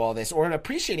putting into all this, or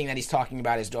appreciating that he's talking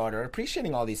about his daughter,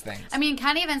 appreciating all these things. I mean,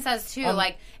 Ken even says, too,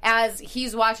 like, as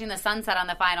he's watching the sunset on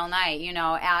the final night, you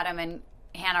know, Adam and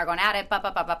Hannah are going at it,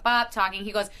 talking.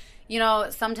 He goes, you know,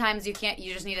 sometimes you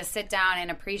just need to sit down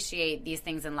and appreciate these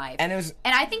things in life. And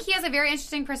I think he has a very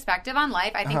interesting perspective on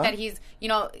life. I think that he's, you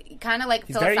know, kind of like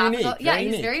he's philosophical. Very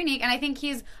unique. He's very unique. And I think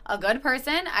he's a good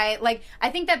person. I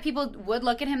think that people would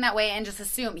look at him that way and just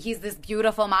assume he's this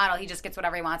beautiful model. He just gets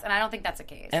whatever he wants. And I don't think that's the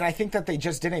case. And I think that they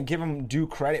just didn't give him due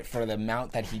credit for the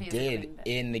amount that he did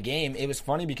in the game. It was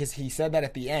funny because he said that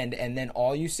at the end, and then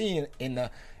all you see in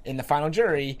the final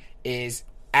jury is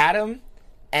Adam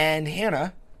and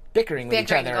Hannah bickering with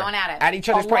each other, going at it. At each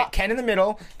other's point. Ken in the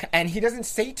middle, and he doesn't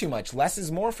say too much. Less is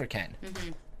more for Ken.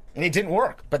 Mm-hmm. And it didn't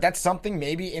work. But that's something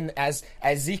maybe as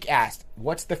Zeke asked,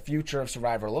 what's the future of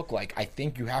Survivor look like? I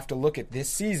think you have to look at this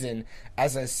season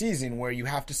as a season where you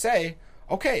have to say,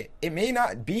 okay, it may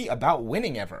not be about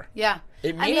winning ever. Yeah.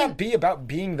 It may not be about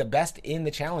being the best in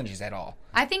the challenges at all.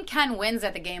 I think Ken wins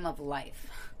at the game of life.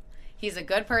 He's a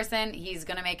good person. He's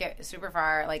going to make it super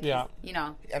far. Like, you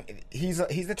know. He's the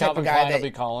type Calvin of guy Klein that will be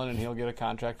calling, and he'll get a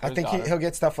contract for I his think daughter. he'll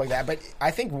get stuff like that. But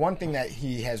I think one thing that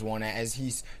he has won at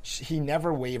is he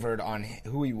never wavered on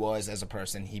who he was as a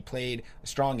person. He played a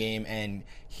strong game, and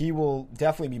he will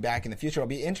definitely be back in the future. It'll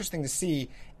be interesting to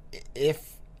see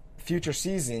if future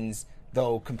seasons,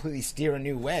 though, completely steer a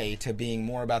new way to being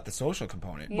more about the social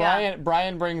component. Yeah.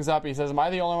 Brian brings up, he says, am I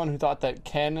the only one who thought that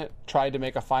Ken tried to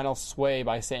make a final sway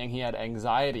by saying he had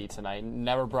anxiety tonight?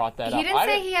 Never brought that up. He didn't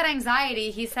say he had anxiety.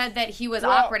 He said that he was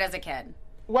awkward as a kid.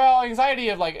 Well, anxiety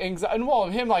of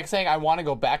him like saying I want to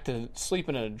go back to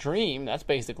sleeping in a dream. That's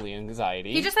basically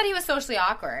anxiety. He just said he was socially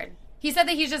awkward. He said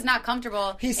that he's just not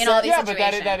comfortable in all these situations.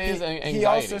 situations. But that is anxiety. He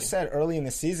also said early in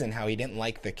the season how he didn't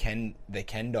like the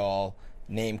Ken doll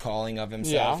name calling of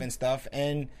himself and stuff,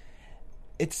 and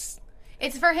it's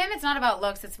for him. It's not about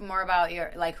looks. It's more about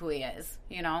who he is,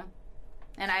 you know.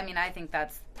 And I mean, I think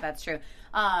that's true.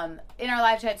 In our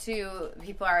live chat too,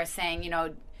 people are saying, you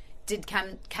know, did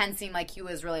Ken seem like he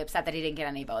was really upset that he didn't get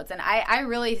any votes? And I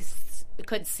really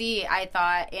could see. I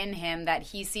thought in him that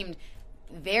he seemed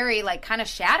very kind of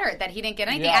shattered that he didn't get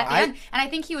anything at the end. And I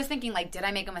think he was thinking did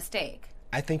I make a mistake?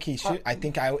 I think he should. I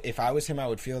think if I was him, I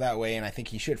would feel that way, and I think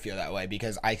he should feel that way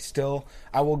because I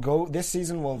will go this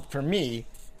season. Will for me,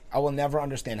 I will never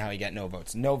understand how he got no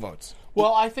votes. No votes.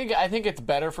 Well, I think it's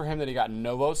better for him that he got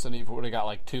no votes than he would have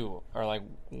got 2 or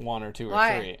 1 or 2 or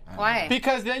 3. Why?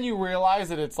 Because then you realize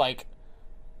that it's I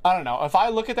don't know. If I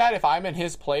look at that, if I'm in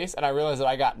his place and I realize that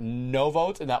I got no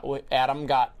votes and that Adam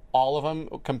got all of them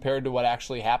compared to what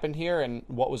actually happened here and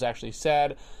what was actually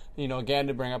said. You know, again,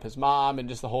 to bring up his mom and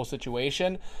just the whole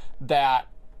situation, that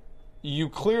you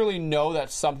clearly know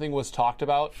that something was talked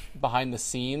about behind the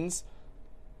scenes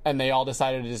and they all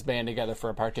decided to just band together for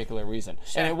a particular reason.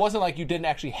 Sure. And it wasn't like you didn't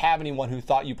actually have anyone who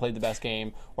thought you played the best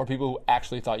game or people who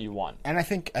actually thought you won. And I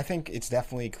think it's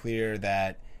definitely clear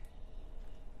that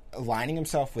aligning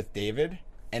himself with David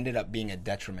ended up being a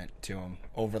detriment to him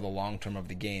over the long term of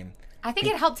the game. I think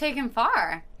it helped take him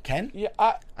far. Ken? Yeah,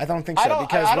 I don't think so. I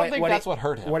don't think that's what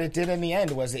hurt him. What it did in the end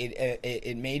was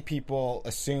it made people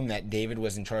assume that David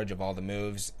was in charge of all the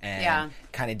moves and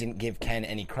kind of didn't give Ken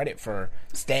any credit for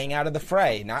staying out of the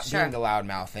fray, not being the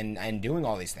loudmouth and doing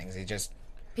all these things. It just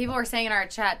people were saying in our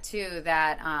chat too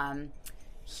that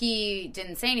he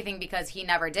didn't say anything because he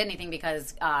never did anything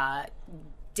because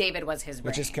David was his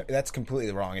brain. That's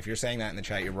completely wrong. If you're saying that in the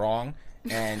chat, you're wrong.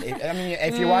 And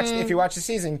if you watch the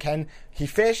season, Ken, he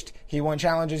fished, he won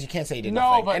challenges. You can't say he did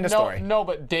nothing. End of story. No,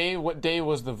 but Dave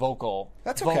was the vocal.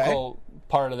 That's okay. Vocal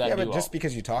part of that. Yeah, duo. but just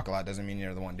because you talk a lot doesn't mean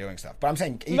you're the one doing stuff. But I'm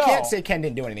saying you can't say Ken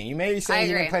didn't do anything. You may say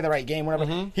he didn't play the right game, whatever.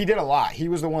 Mm-hmm. He did a lot. He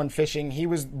was the one fishing. He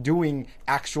was doing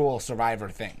actual Survivor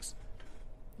things.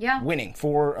 Yeah. Winning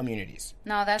 4 immunities.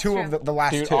 No, that's two true. of the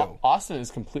last 2. Austin is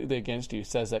completely against you.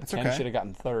 Says that Ken should have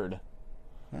gotten 3rd.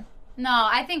 No,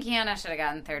 I think Hannah should have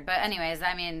gotten 3rd. But anyways,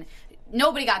 I mean,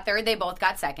 nobody got 3rd. They both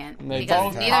got 2nd. Because neither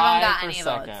of them got any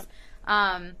votes.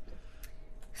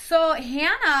 So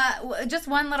Hannah, just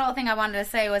one little thing I wanted to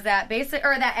say was that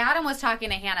that Adam was talking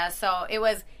to Hannah. So it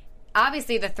was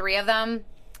obviously the 3 of them,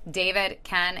 David,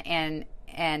 Ken, and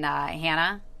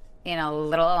Hannah, in a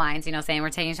little alliance, saying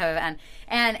we're taking each other to the end.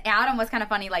 And Adam was kind of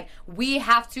funny, we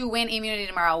have to win immunity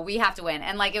tomorrow. We have to win.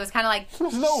 And, it was kind of like...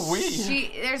 There's no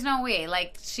we. There's no we.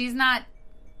 She's not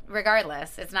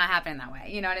regardless, it's not happening that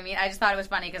way. You know what I mean? I just thought it was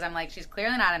funny because I'm like, she's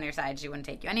clearly not on your side. She wouldn't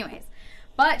take you anyways.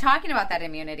 But talking about that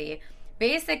immunity,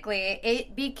 basically,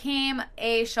 it became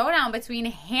a showdown between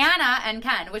Hannah and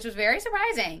Ken, which was very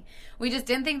surprising. We just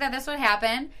didn't think that this would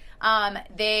happen.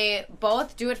 They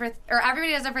both do it or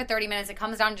everybody does it for 30 minutes. It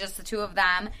comes down to just the two of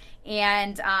them.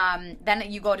 And then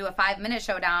you go to a 5-minute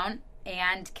showdown,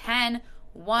 and Ken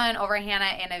won over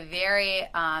Hannah in a very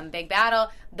big battle.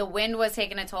 The wind was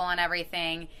taking a toll on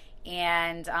everything.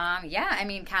 And,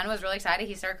 Ken was really excited.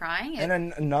 He started crying.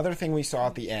 And another thing we saw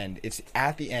at the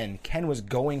end, Ken was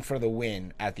going for the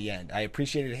win at the end. I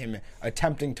appreciated him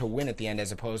attempting to win at the end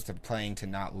as opposed to playing to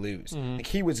not lose. Like,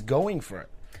 he was going for it.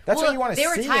 That's what you want to see. They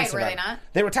were tied, were they not?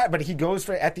 They were tied, but he goes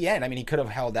for it at the end. I mean, he could have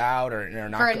held out or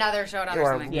not. For another showdown or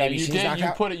something. Yeah, maybe you she's did. knocked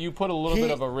out. You put a little bit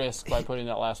of a risk by putting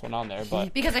that last one on there,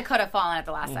 but because it could have fallen at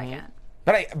the last second.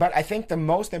 But I think the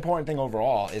most important thing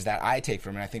overall is that I take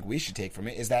from it, I think we should take from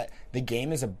it, is that the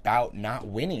game is about not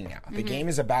winning now. The game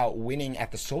is about winning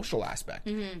at the social aspect.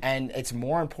 And it's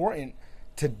more important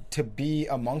to be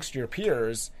amongst your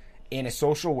peers in a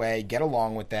social way, get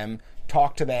along with them,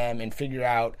 talk to them, and figure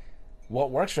out what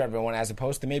works for everyone, as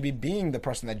opposed to maybe being the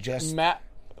person that just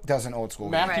does an old school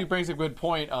game. Matthew brings a good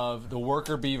point of the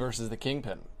worker bee versus the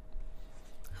kingpin.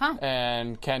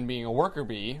 And Ken being a worker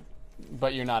bee,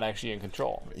 but you're not actually in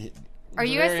control. Are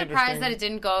you guys surprised that it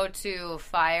didn't go to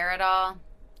fire at all?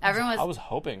 I was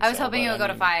hoping it would go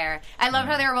to fire. I loved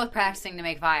how they were both practicing to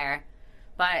make fire,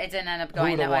 but it didn't end up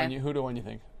going that way. Who do you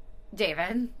think?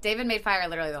 David made fire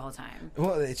literally the whole time.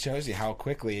 Well, it shows you how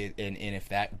quickly, and if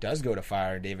that does go to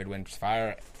fire, David wins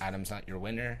fire, Adam's not your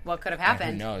winner. What could have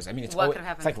happened? Who knows? I mean, could have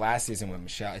happened? It's like last season with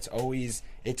Michelle. It's always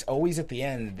at the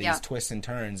end, these twists and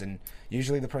turns, and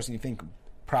usually the person you think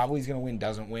probably is going to win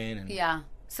doesn't win. And yeah.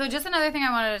 So just another thing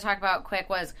I wanted to talk about quick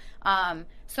was,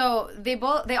 so they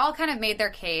all kind of made their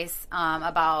case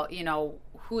about,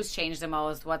 who's changed the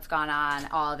most, what's gone on,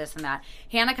 all this and that.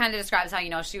 Hannah kind of describes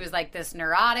how, she was like this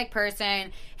neurotic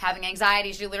person, having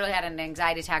anxiety. She literally had an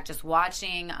anxiety attack just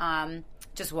watching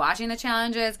the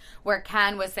challenges, where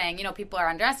Ken was saying, people are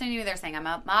underestimating you. They're saying I'm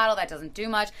a model that doesn't do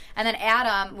much. And then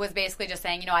Adam was basically just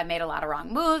saying, I made a lot of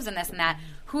wrong moves and this and that.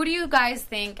 Who do you guys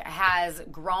think has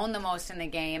grown the most in the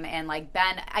game and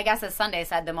been, I guess as Sunday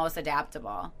said, the most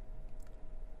adaptable?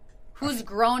 Who's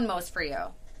grown most for you?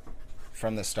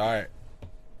 From the start.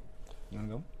 You want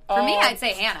to go? For me, I'd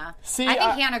say Hannah. I think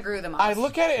Hannah grew the most. I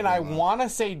look at it and I want to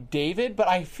say David, but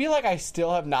I feel like I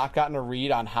still have not gotten a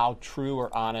read on how true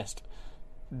or honest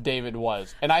David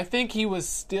was. And I think he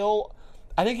was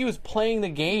playing the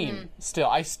game still.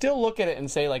 I still look at it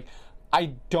and say,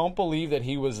 I don't believe that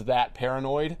he was that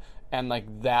paranoid and,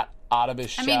 that out of his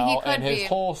shell. And his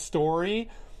whole story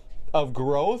of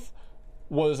growth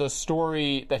was a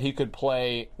story that he could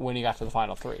play when he got to the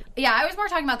final three. Yeah, I was more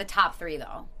talking about the top three,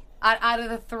 though. Out of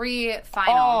the three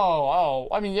final.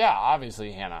 I mean, yeah,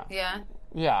 obviously Hannah. Yeah?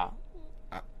 Yeah.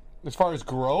 As far as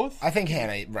growth? I think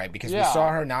Hannah, right, because we saw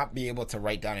her not be able to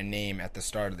write down a name at the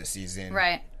start of the season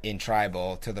in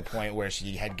Tribal, to the point where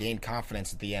she had gained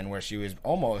confidence at the end, where she was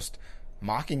almost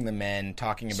mocking the men,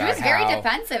 talking about how... She was very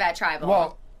defensive at Tribal.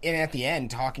 Well, and at the end,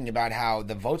 talking about how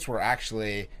the votes were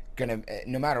actually...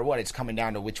 no matter what, it's coming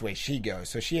down to which way she goes.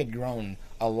 So she had grown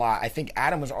a lot. I think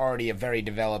Adam was already a very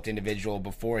developed individual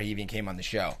before he even came on the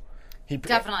show.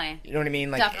 Definitely. You know what I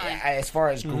mean? Definitely. As far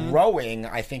as growing,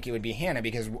 I think it would be Hannah,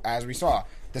 because as we saw,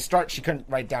 the start she couldn't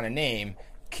write down a name.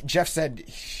 Jeff said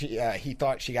he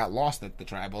thought she got lost at the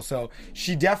Tribal. So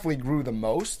she definitely grew the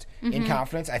most in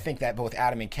confidence. I think that both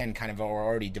Adam and Ken kind of are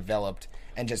already developed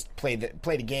and just played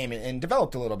the game and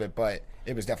developed a little bit, but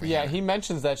it was definitely Hannah. He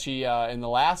mentions that she in the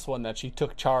last one that she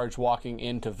took charge walking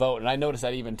in to vote, and I noticed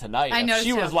that even tonight. I noticed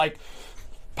she was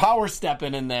power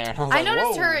stepping in there. I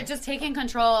noticed her just taking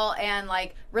control and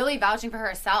really vouching for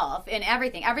herself in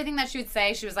everything. Everything that she would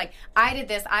say, she was like, I did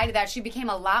this, I did that. She became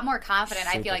a lot more confident.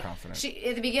 I feel like confident. She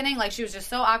at the beginning, she was just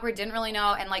so awkward, didn't really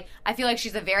know, and I feel like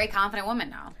she's a very confident woman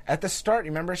now. At the start,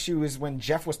 remember she was when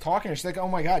Jeff was talking to her, she's like, oh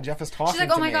my god, Jeff is talking to me. She's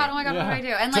like, oh my god, what do I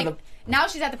do? And now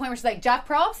she's at the point where she's like, Jeff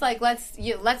Probst, let's do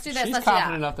this. She's let's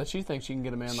confident enough that she thinks she can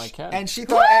get a man like Ken. And she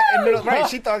thought,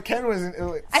 she thought Ken was.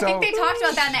 I think they talked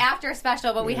about that in the after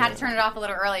special, but we had to turn it off a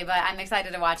little early. But I'm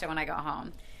excited to watch it when I go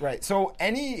home. Right. So,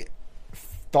 any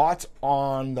thoughts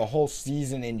on the whole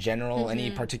season in general?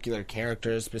 Any particular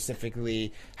characters,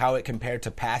 specifically how it compared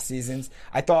to past seasons?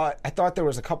 I thought there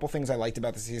was a couple things I liked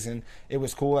about the season. It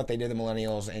was cool that they did the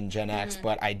Millennials and Gen X,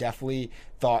 but I definitely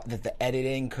thought that the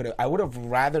editing I would have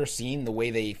rather seen the way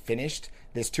they finished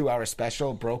this 2-hour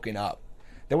special broken up.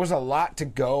 there was a lot to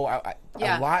go.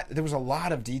 Yeah. There was a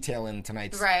lot of detail in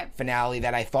tonight's Right. finale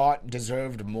that I thought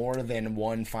deserved more than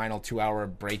one final 2-hour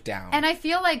breakdown. And I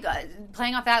feel like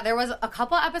playing off that, there was a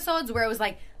couple episodes where it was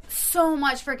like so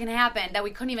much freaking happened that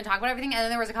we couldn't even talk about everything, and then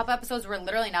there was a couple episodes where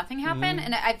literally nothing happened,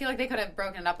 and I feel like they could have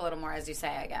broken it up a little more, as you say,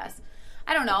 I guess.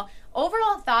 I don't know.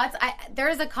 Overall thoughts,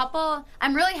 there's a couple.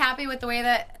 I'm really happy with the way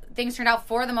that things turned out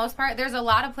for the most part. There's a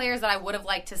lot of players that I would have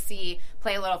liked to see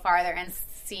play a little farther and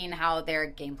seen how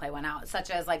their gameplay went out, such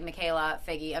as like Michaela,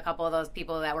 Figgy, a couple of those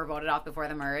people that were voted off before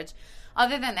the merge.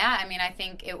 Other than that, I mean, I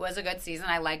think it was a good season.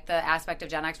 I liked the aspect of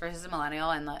Gen X versus a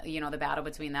Millennial and the battle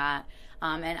between that.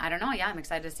 And I don't know. Yeah, I'm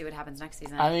excited to see what happens next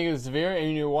season. I think it was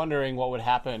and you're wondering what would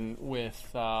happen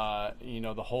with,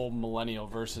 the whole Millennial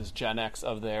versus Gen X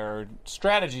of their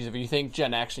strategies. If you think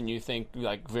Gen X and you think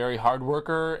like very hard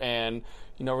worker and,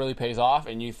 really pays off,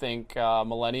 and you think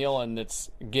Millennial and it's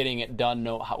getting it done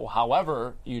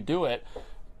however you do it.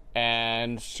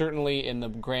 And certainly in the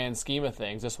grand scheme of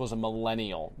things, this was a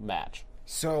Millennial match.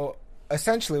 So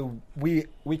essentially, we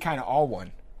kind of all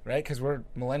won, right? Because we're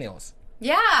Millennials.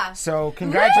 Yeah. So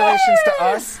congratulations to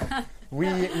us.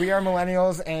 We are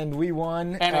Millennials, and we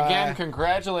won. And again,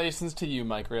 congratulations to you,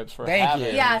 Mike Rips, for thank having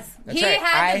you. Yes. That's He right.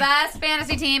 had the best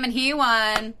fantasy team, and he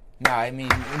won. No, I mean,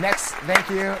 thank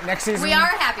you. Next season. We are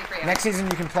happy for you. Next season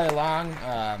you can play along.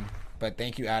 But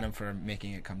thank you, Adam, for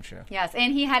making it come true. Yes,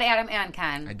 and he had Adam and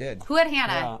Ken. I did. Who had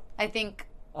Hannah? Yeah. I think.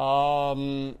 I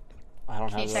don't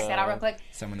Can you check that out real quick?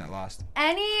 Someone that lost.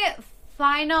 Any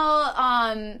final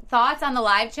thoughts on the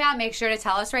live chat? Make sure to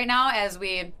tell us right now as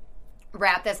we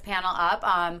wrap this panel up.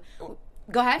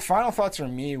 Go ahead. Final thoughts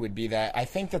from me would be that I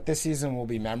think that this season will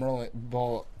be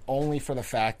memorable only for the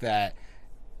fact that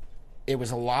it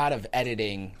was a lot of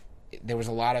editing. There was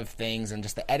a lot of things, and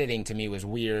just the editing to me was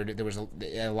weird. There was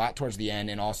a lot towards the end,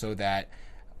 and also that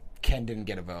Ken didn't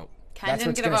get a vote. That's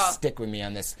what's going to stick with me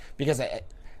on this, because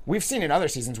we've seen in other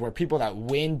seasons where people that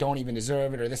win don't even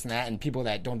deserve it, or this and that, and people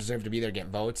that don't deserve to be there get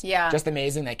votes. Yeah. Just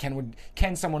amazing that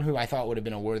Ken, someone who I thought would have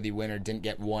been a worthy winner, didn't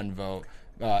get one vote.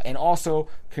 And also,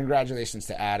 congratulations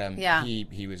to Adam. Yeah.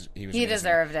 He was He amazing.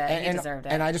 deserved it. He deserved it.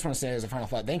 And I just want to say as a final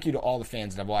thought, thank you to all the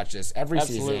fans that have watched this every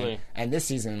season, and this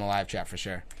season in the live chat for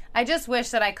sure. I just wish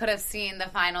that I could have seen the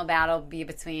final battle be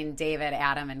between David,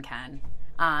 Adam, and Ken.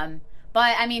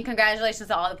 But, I mean, congratulations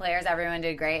to all the players. Everyone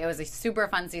did great. It was a super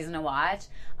fun season to watch.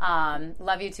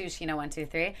 Love you too,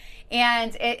 Sheena123.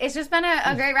 And it's just been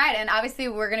a great ride. And obviously,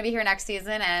 we're going to be here next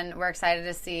season, and we're excited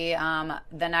to see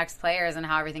the next players and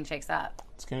how everything shakes up.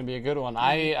 It's going to be a good one.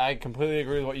 I completely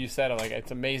agree with what you said. Like,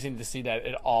 it's amazing to see that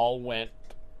it all went,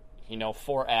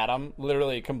 for Adam.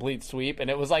 Literally a complete sweep. And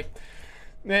it was like,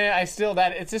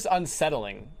 it's just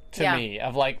unsettling to me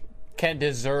of like, Ken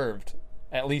deserved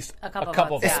at least a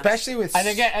couple votes, especially with. And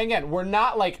again, we're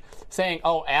not like saying,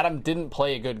 "Oh, Adam didn't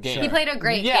play a good game." He played a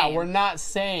great game. Yeah, we're not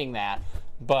saying that,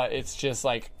 but it's just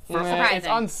like it's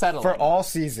unsettling for all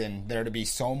season there to be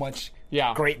so much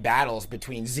Yeah. great battles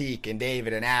between Zeke and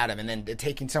David and Adam, and then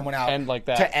taking someone out End like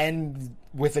that. to end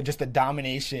with just a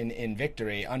domination in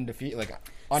victory, undefeated,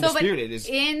 undisputed is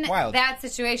in wild. that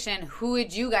situation, who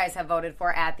would you guys have voted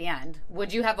for at the end?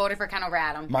 Would you have voted for Ken over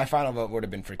Adam? My final vote would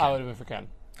have been for Ken. I would have been for Ken.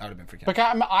 I would have been for Ken.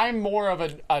 Because I'm more of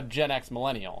a Gen X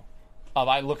millennial.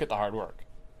 I look at the hard work,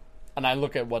 and I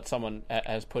look at what someone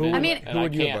has put in. I mean, and who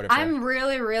would you have voted for? I'm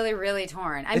really, really, really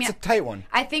torn. It's a tight one.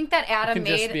 I think that Adam can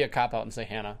made. just be a cop out and say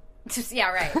Hannah. Yeah,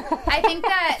 right. I think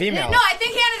that Females. No, I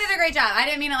think Hannah did a great job. I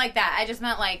didn't mean it like that. I just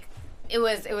meant like it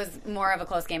was more of a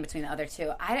close game between the other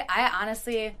two. I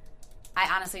honestly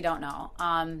don't know.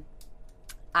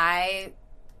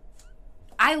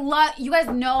 I love, you guys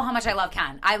know how much I love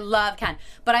Ken. I love Ken,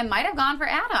 but I might have gone for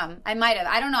Adam. I might have.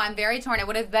 I don't know. I'm very torn. I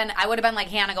would have been like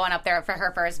Hannah going up there for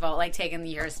her first vote, like taking the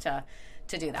years to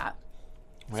do that.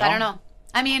 So I don't know.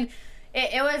 I mean,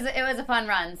 it was a fun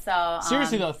run. So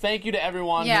Seriously though, thank you to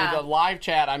everyone. Yeah. The live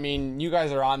chat. I mean, you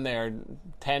guys are on there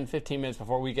 10, 15 minutes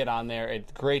before we get on there.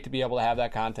 It's great to be able to have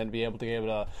that content, to be able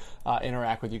to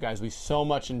interact with you guys. We so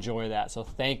much enjoy that. So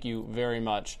thank you very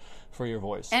much for your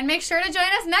voice. And make sure to join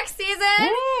us next season.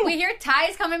 Woo! We hear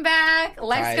Ty's coming back.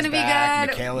 Lex Ty's going to be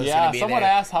back. good. Michaela's yeah, gonna be someone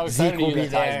there. asked how excited Zeke are will you be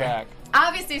that Ty's there. back.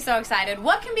 Obviously so excited.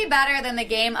 What can be better than the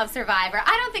game of Survivor?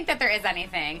 I don't think that there is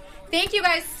anything. Thank you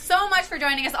guys so much for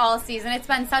joining us all season. It's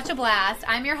been such a blast.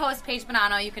 I'm your host, Paige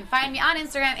Bonanno. You can find me on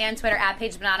Instagram and Twitter at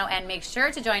Paige Bonanno, and make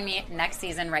sure to join me next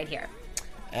season right here.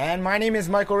 And my name is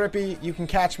Michael Rippey. You can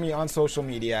catch me on social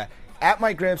media at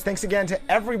Mike Gribbs. Thanks again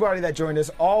to everybody that joined us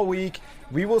all week.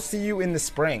 We will see you in the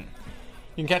spring.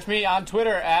 You can catch me on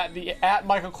Twitter at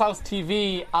Michael Klaus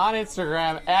TV, on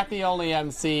Instagram at the Only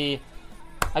MC.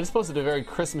 I just posted a very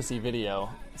Christmassy video.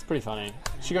 It's pretty funny.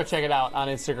 You should go check it out on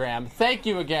Instagram. Thank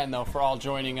you again, though, for all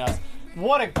joining us.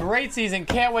 What a great season.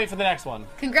 Can't wait for the next one.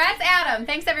 Congrats, Adam.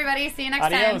 Thanks, everybody. See you next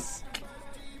time. Adios.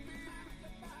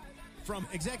 From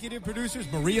executive producers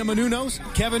Maria Menounos,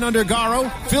 Kevin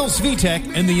Undergaro, Phil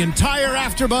Svitek, and the entire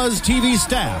AfterBuzz TV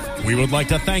staff, we would like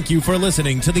to thank you for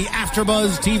listening to the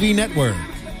AfterBuzz TV network.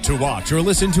 To watch or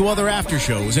listen to other after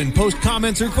shows and post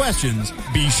comments or questions,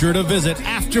 be sure to visit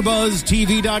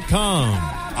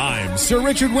AfterBuzzTV.com. I'm Sir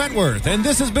Richard Wentworth, and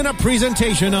this has been a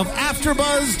presentation of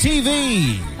AfterBuzz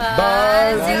TV.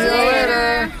 Buzz you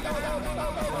later.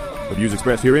 The views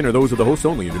expressed herein are those of the hosts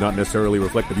only and do not necessarily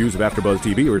reflect the views of AfterBuzz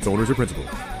TV or its owners or principals.